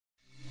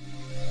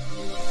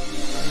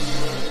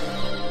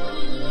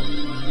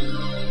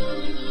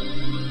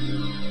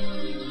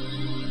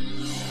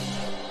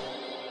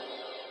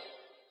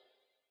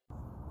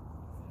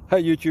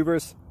Hi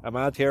YouTubers, I'm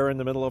out here in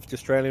the middle of the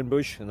Australian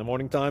bush in the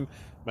morning time.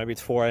 Maybe it's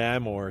 4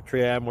 a.m. or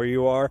 3 a.m. where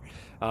you are.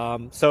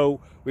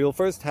 So we'll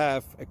first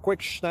have a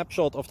quick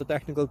snapshot of the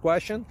technical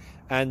question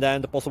and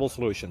then the possible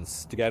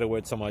solutions, together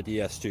with some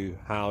ideas to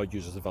how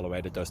users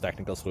evaluated those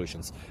technical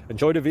solutions.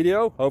 Enjoy the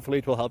video, hopefully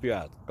it will help you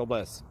out. God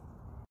bless.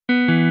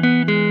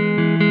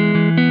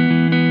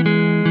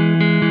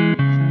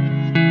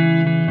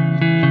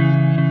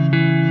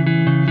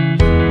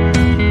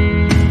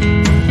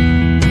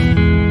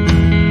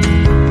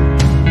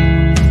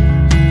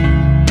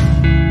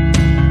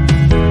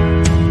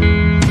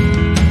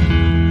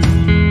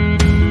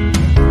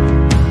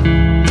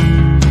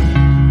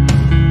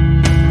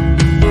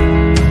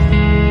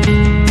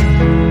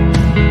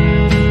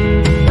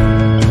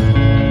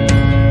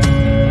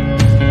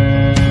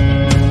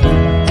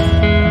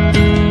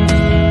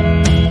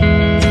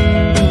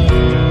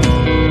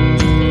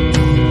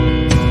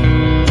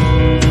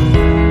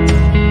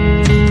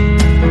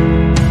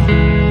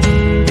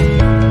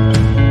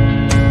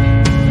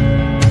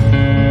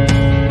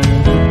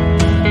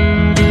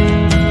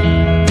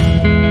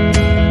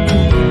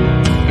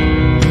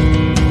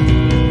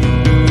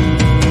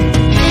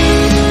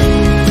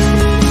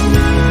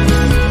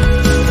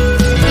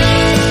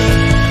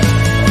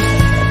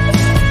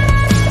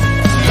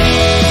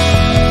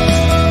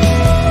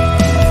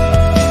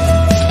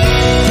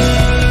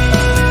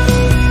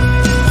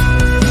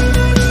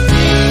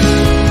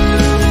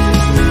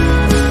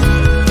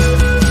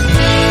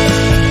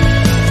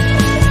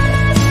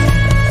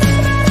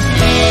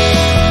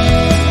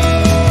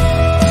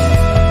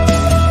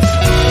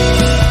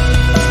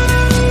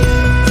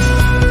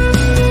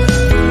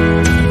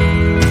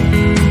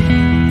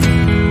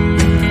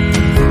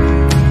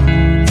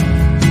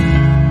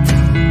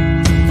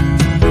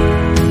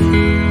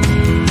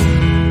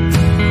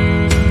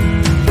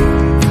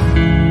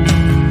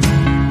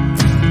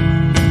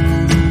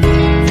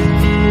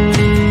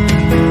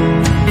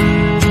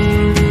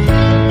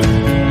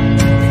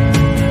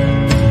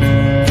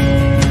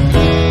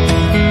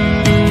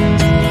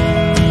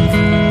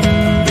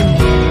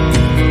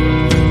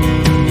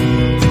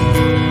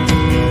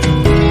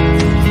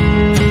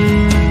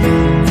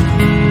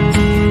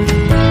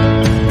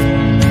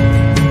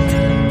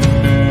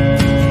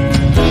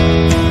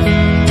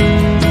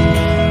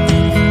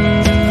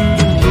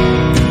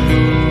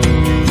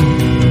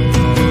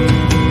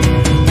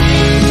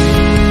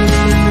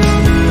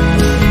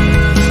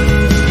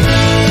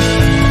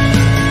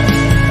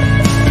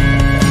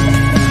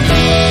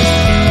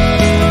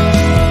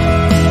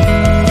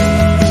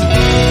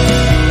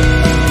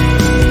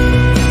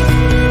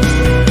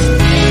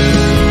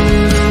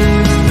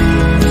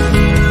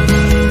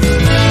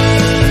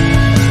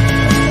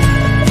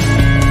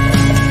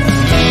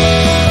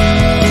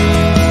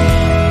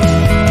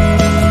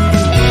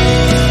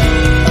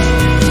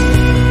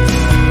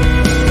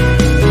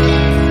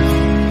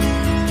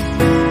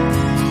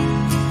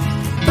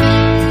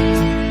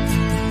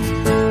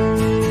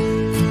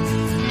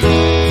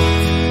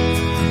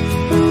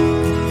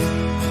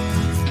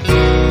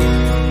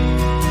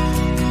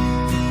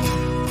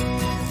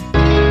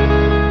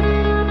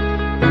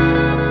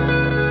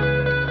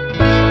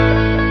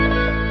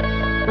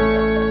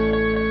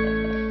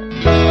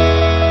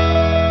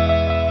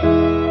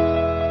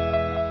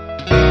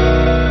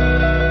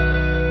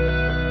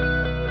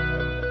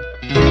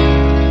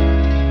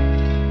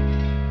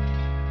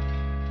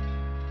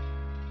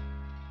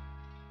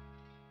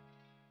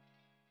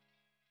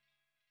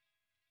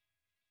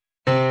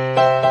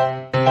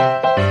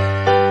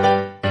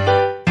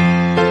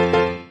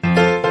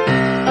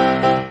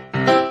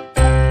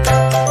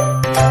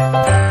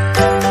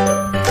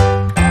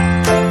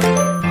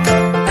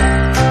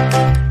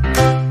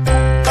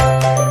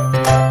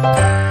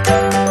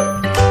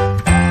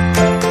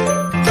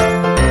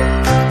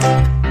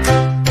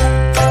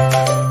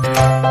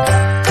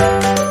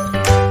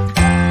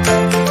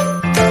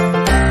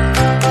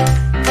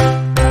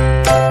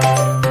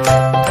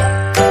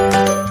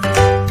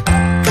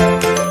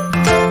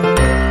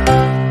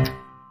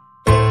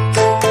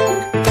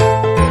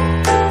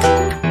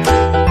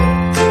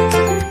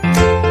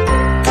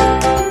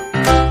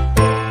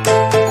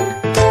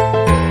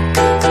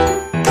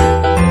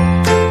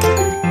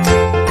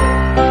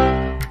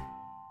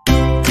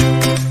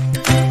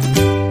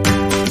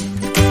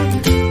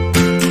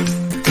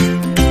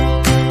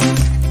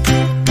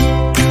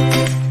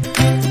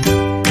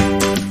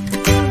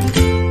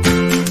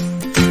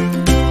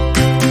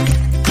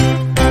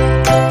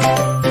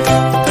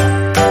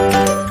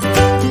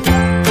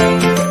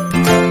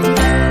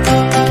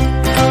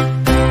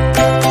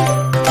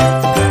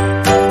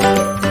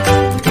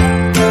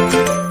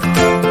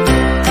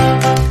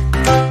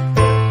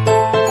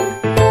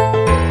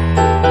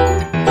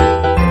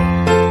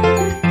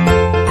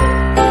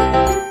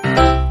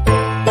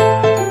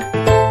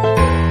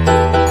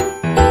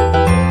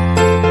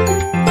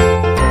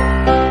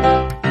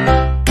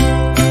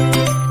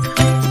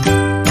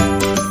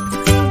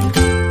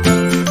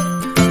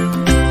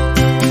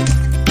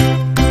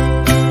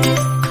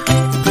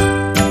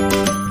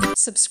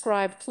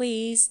 Subscribe,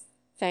 please.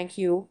 Thank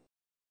you.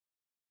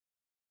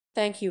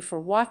 Thank you for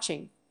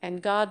watching,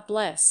 and God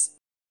bless.